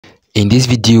In this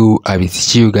video, I'll be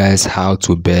teaching you guys how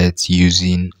to bet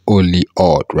using only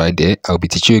odd. Right there, I'll be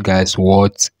teaching you guys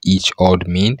what each odd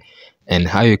mean and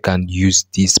how you can use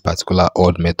this particular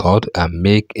odd method and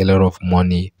make a lot of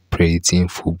money predicting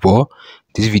football.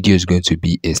 This video is going to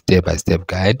be a step-by-step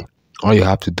guide. All you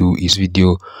have to do is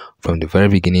video from the very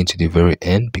beginning to the very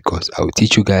end, because I will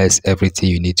teach you guys everything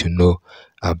you need to know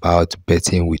about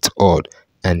betting with odd.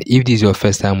 And if this is your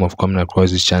first time of coming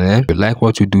across this channel, if you like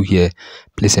what you do here,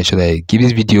 please ensure that you give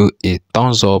this video a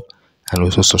thumbs up and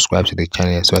also subscribe to the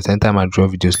channel, so at any time I drop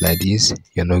videos like this,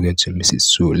 you're not going to miss it.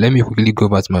 So let me quickly go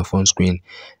back to my phone screen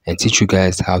and teach you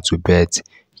guys how to bet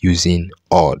using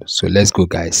odd. So let's go,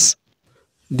 guys.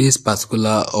 This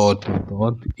particular odd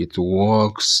method, it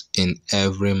works in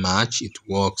every match. It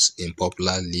works in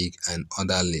popular league and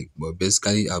other league, but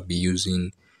basically I'll be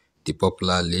using the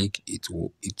popular league. It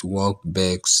works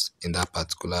best in that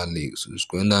particular league. So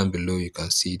scrolling down below, you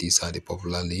can see these are the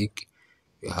popular league.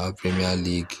 You have Premier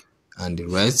League and the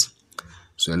rest.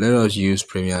 So let us use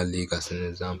Premier League as an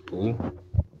example of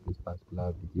this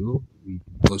particular video. We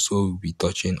also will be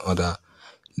touching other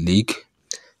league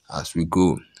as we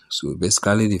go. So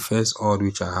basically the first odd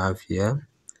which I have here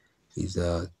is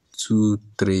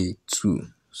 232.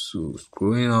 So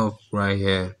scrolling up right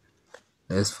here,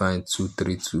 let's find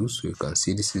 232. So you can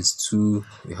see this is 2,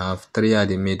 we have 3 at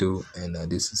the middle, and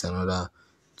this is another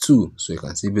 2. So you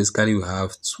can see basically we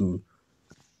have 2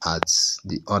 at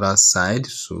the other side.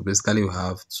 So basically we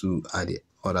have 2 at the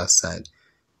other side.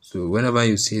 So whenever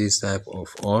you see this type of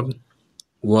odd,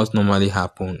 what normally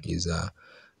happen is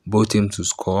both teams to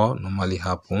score normally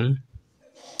happen,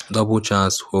 double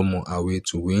chance home or away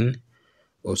to win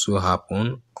also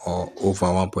happen, or over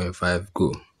 1.5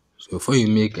 goal. So before you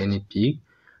make any pick,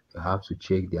 you have to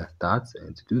check their stats,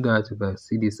 and to do that you can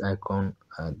see this icon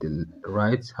at the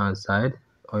right hand side.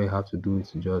 All you have to do is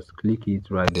to just click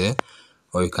it right there,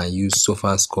 or you can use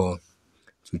SofaScore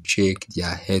to check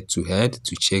their head-to-head,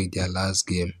 to check their last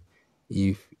game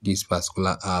if this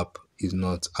particular app is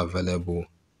not available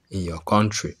in your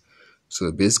country.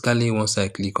 So basically once I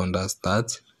click on that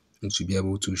start, it will be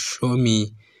able to show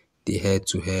me the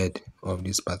head-to-head of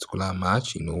this particular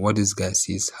match, what these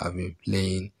guys have been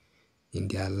playing in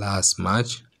their last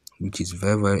match, which is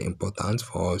very important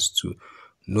for us to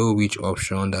know which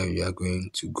option that we are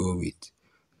going to go with.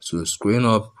 So scrolling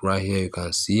up right here, you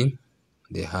can see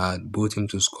they had both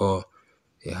teams to score.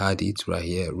 They had it right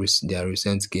here, their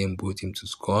recent game, both teams to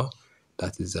score.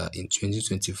 That is in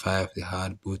 2025, they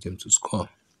had both teams to score.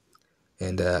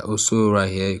 And also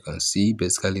right here, you can see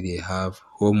basically they have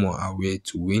home or away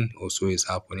to win also is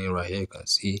happening right here. You can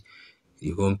see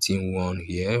the home team won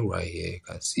here, right here. You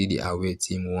can see the away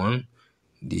team won,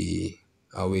 the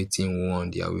away team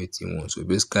won, the away team won. So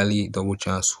basically double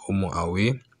chance home or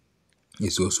away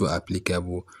is also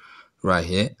applicable right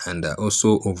here, and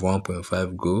also over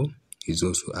 1.5 goal is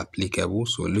also applicable.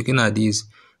 So looking at this,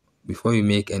 before you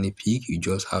make any pick, you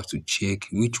just have to check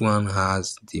which one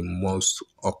has the most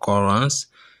occurrence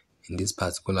in this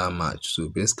particular match. So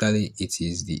basically it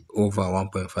is the over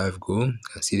 1.5 goal. You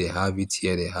can see they have it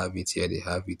here, they have it here, they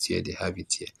have it here, they have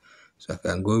it here. So I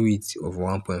can go with over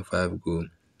 1.5 goal,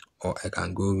 or I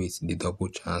can go with the double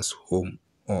chance home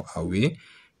or away,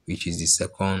 which is the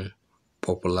second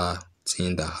popular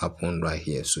thing that happened right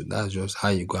here. So that's just how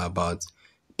you go about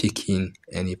picking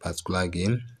any particular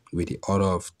game with the order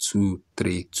of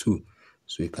 232.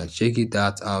 So you can check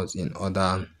that out in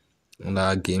other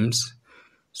games.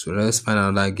 So let's find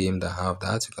another game that have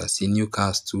that. You can see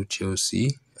Newcastle,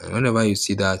 Chelsea, and whenever you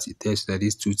see that, it tells you that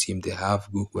these two teams, they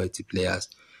have good quality players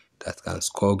that can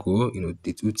score goal.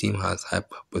 The two teams has high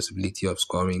possibility of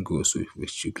scoring goals. So if we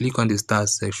should click on the start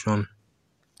section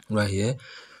right here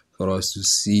for us to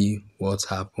see what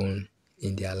happened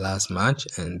in their last match,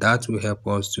 and that will help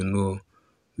us to know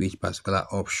which particular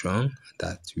option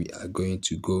that we are going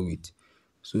to go with.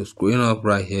 So scrolling up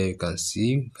right here, you can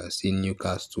see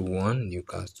Newcastle won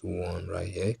right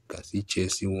here. You can see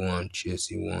Chelsea won.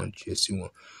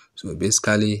 So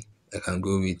basically I can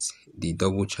go with the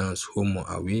double chance home or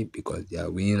away because they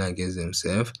are winning against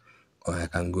themselves, or I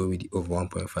can go with the over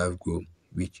 1.5 goal,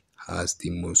 which has the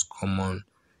most common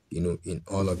in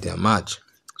all of their match.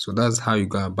 So that's how you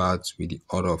go about with the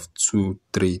order of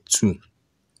 232.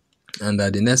 And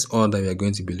the next order we are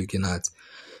going to be looking at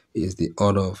is the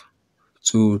order of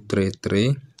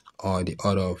 233 or the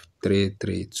order of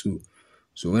 332.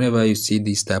 So whenever you see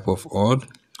this type of odd,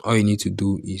 all you need to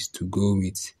do is to go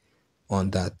with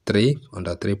under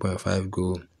 3.5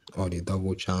 goal, or the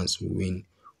double chance win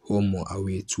home or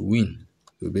away to win.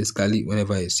 So basically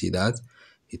whenever you see that,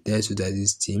 it tells you that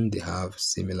this team, they have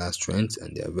similar strengths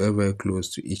and they are very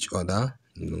close to each other.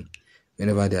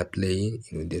 Whenever they are playing,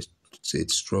 they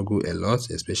struggle a lot,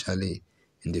 especially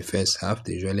in the first half.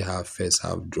 They usually have first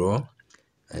half draw.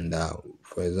 And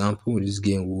for example, this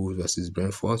game Wolves versus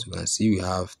Brentford, you can see we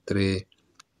have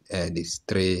this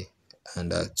 3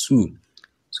 and 2.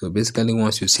 So basically,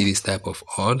 once you see this type of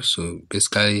odd, so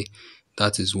basically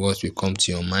that is what will come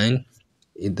to your mind,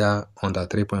 either under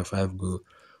 3.5 goal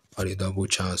or a double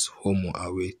chance home or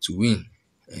away to win.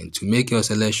 And to make your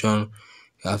selection,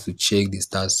 you have to check the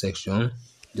start section.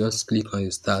 Just click on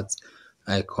the start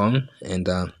icon, and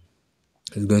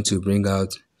it's going to bring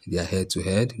out their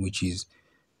head-to-head, which is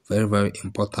very, very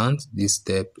important. This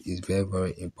step is very,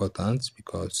 very important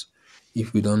because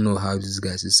if we don't know how these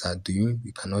guys are doing,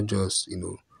 we cannot just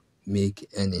make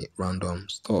any random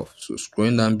stuff. So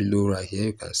scrolling down below right here,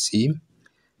 you can see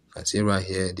right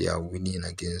here they are winning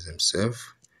against themselves.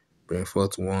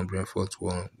 Brentford won,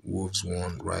 Wolves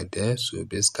won right there. So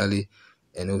basically,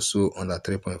 and also under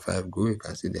 3.5 goal, you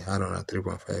can see they had under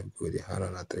 3.5 goal, they had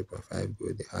under 3.5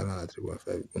 goal, they had under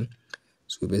 3.5 goal.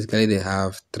 So basically, they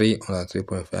have 3 under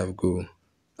 3.5 goal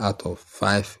out of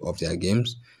 5 of their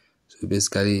games. So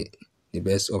basically, the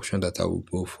best option that I will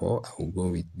go for, I will go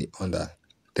with the under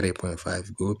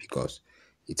 3.5 goal because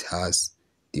it has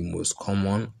the most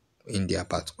common in their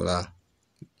particular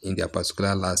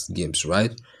last games,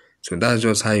 right? So that's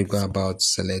just how you go about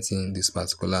selecting this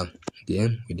particular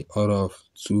game with the order of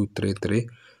 2-3-3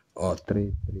 or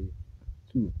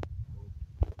 3-3-2.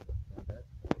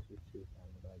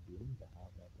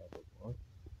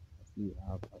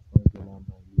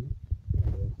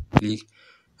 Click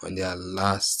on their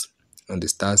last on the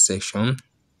start section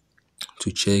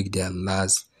to check their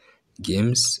last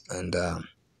games and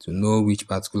to know which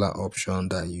particular option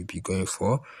that you'll be going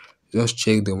for. Just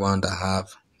check the one that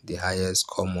have the highest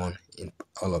common in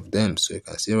all of them. So you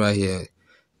can see right here,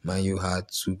 Man U had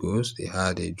 2 goals, they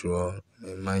had a draw,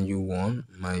 Man U won,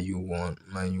 Man U won,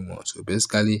 Man U won. So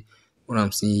basically, what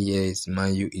I'm seeing here is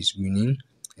Man U is winning,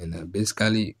 and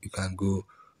basically you can go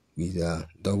with a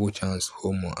double chance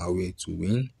home or away to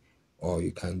win, or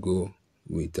you can go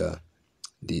with the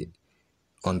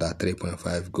under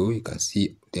 3.5 goal. You can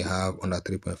see they have under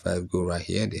 3.5 goal right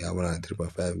here. They have under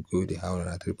 3.5 goal. They have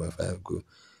under 3.5 goal.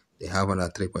 They have under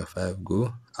 3.5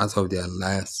 goal. Out of their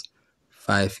last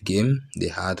 5 games, they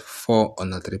had 4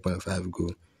 under 3.5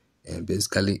 goal. And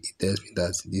basically, it tells me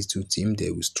that these two teams,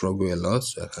 they will struggle a lot.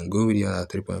 So I can go with the under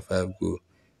 3.5 goal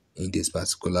in this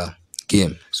particular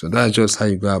game. So that's just how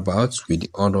you go about with the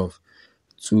order of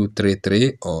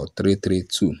 2-3-3 or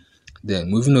 3-3-2. Then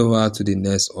moving over to the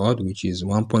next odd, which is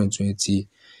 1.20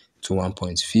 to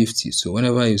 1.50. So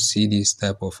whenever you see this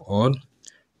type of odd,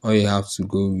 all you have to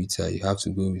go with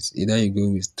either you go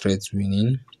with straight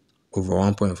winning over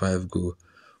 1.5 goal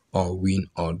or win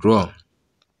or draw.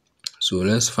 So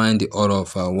let's find the order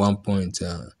of 1.20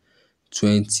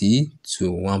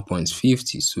 to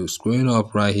 1.50. So scrolling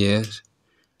up right here,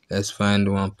 let's find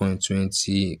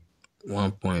 1.20,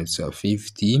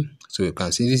 1.50. So you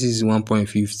can see this is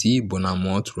 1.50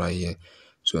 Bonamot right here.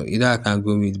 So either I can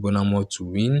go with Bonamot to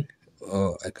win,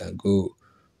 or I can go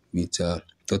with a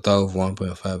total of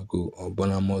 1.5 goal, or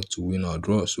Bonamot to win or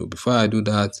draw. So before I do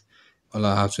that, all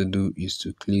I have to do is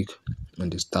to click on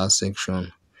the start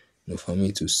section for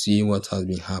me to see what has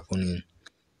been happening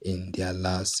in their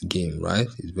last game, right?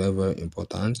 It's very, very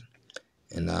important.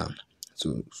 And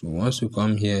so once you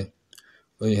come here,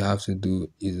 what you have to do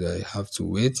is you have to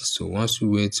wait. So once you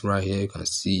wait right here, you can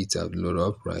see it have loaded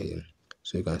up right here.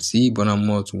 So you can see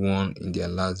Bonamot won in their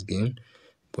last game.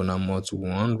 Bonamot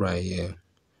won right here.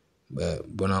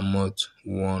 Bonamot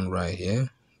won right here.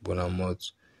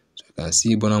 Bonamot. So you can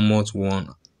see Bonamot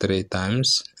won 3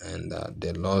 times and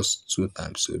they lost 2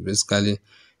 times. So basically,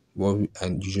 what I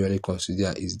usually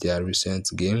consider is their recent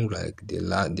game, like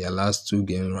their last 2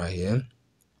 games right here.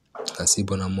 I can see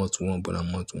Bonamot won.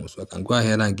 So I can go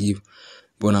ahead and give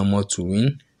Bonamot to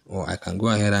win, or I can go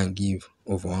ahead and give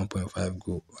over 1.5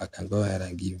 goal. I can go ahead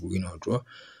and give win or draw.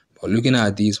 But looking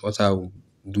at this, what I will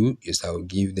do is I will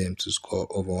give them to score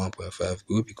over 1.5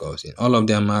 goal because in all of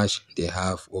their match they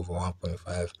have over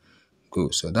 1.5 goal.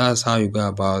 So that's how you go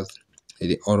about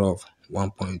the order of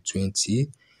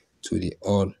 1.20 to the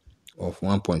odd of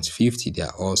 1.50. They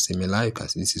are all similar. You can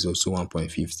see this is also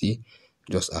 1.50.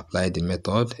 Just apply the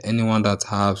method. Anyone that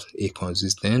has a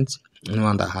consistent,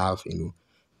 anyone that have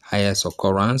highest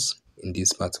occurrence in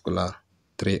this particular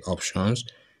 3 options,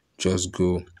 just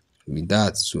go with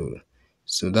that.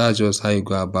 So that's just how you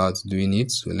go about doing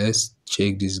it. So let's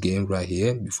check this game right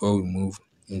here before we move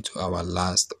into our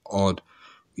last odd,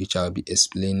 which I'll be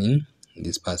explaining in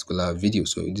this particular video.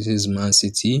 So this is Man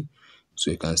City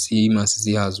So you can see Man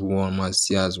City has won, Man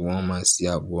City has won, Man City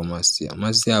have won, Man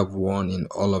City have won in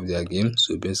all of their games.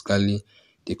 So basically,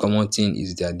 the common thing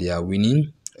is that they are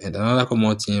winning. And another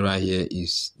common thing right here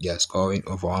is they are scoring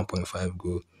over 1.5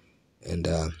 goal. And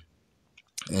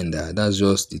that's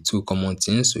just the two common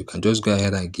things. So you can just go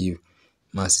ahead and give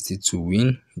Man City to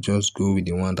win. Just go with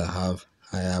the one that have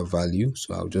higher value.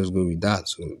 So I'll just go with that.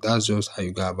 So that's just how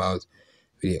you go about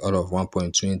with the order of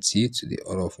 1.20 to the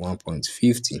order of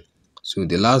 1.50. So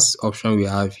the last option we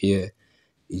have here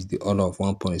is the order of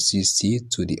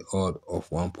 1.60 to the odd of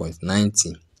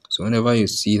 1.90. So whenever you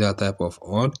see that type of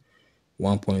odd,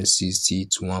 1.60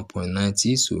 to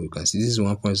 1.90, so you can see this is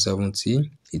 1.70,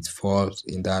 it falls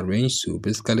in that range. So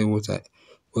basically what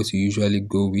you usually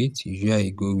go with,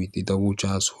 you go with the double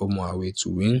chance home or away to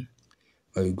win,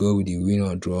 or you go with the win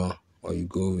or draw, or you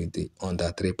go with the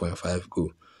under 3.5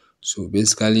 goal. So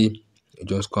basically you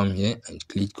just come here and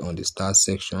click on the start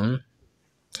section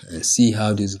and see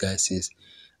how these guys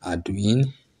are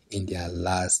doing in their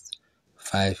last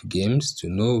 5 games to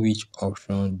know which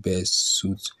option best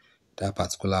suits that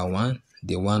particular one.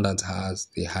 The one that has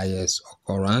the highest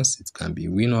occurrence, it can be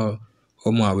win or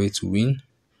home or away to win,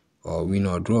 or win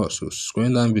or draw. So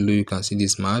scrolling down below, you can see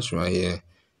this match right here.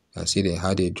 You can see they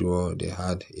had a draw,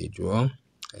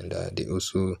 and they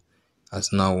also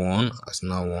Arsenal won,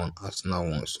 Arsenal won, Arsenal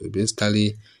won. So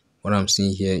basically, what I'm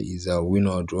seeing here is a win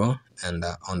or draw and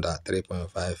under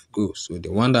 3.5 goals. So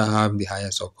the one that have the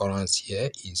highest occurrence here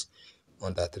is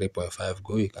under 3.5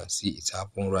 goal. You can see it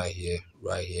happened right here,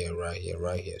 right here, right here,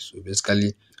 right here. So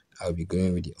basically, I'll be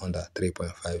going with the under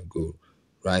 3.5 goal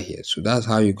right here. So that's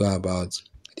how you go about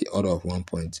the order of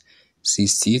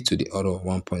 1.60 to the order of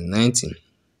 1.90.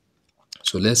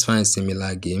 So let's find a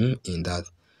similar game in that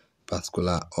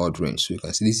particular odd range. So you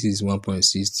can see this is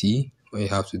 1.60. What you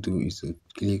have to do is to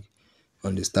click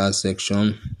on the start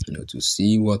section, to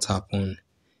see what happened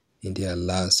in their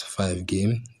last 5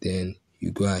 games. Then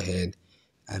you go ahead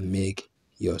and make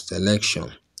your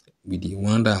selection with the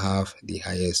one that have the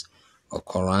highest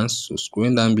occurrence. So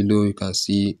scrolling down below, you can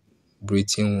see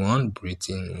Britain won,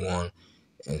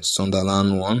 and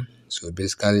Sunderland won. So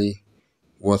basically,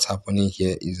 what's happening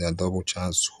here is a double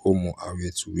chance home or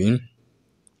away to win,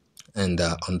 and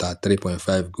under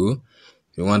 3.5 goal.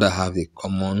 The one that have the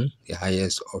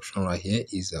highest option right here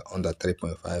is under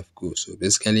 3.5 goal. So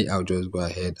basically, I'll just go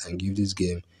ahead and give this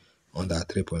game under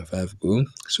 3.5 goal.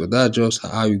 So that's just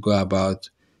how you go about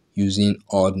using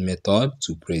odd method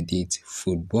to predict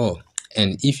football.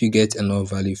 And if you get enough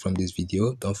value from this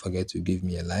video, don't forget to give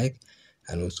me a like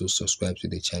and also subscribe to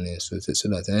the channel so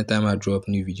that anytime I drop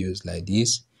new videos like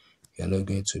this, you are not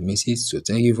going to miss it. So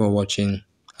thank you for watching.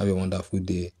 Have a wonderful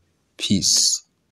day. Peace.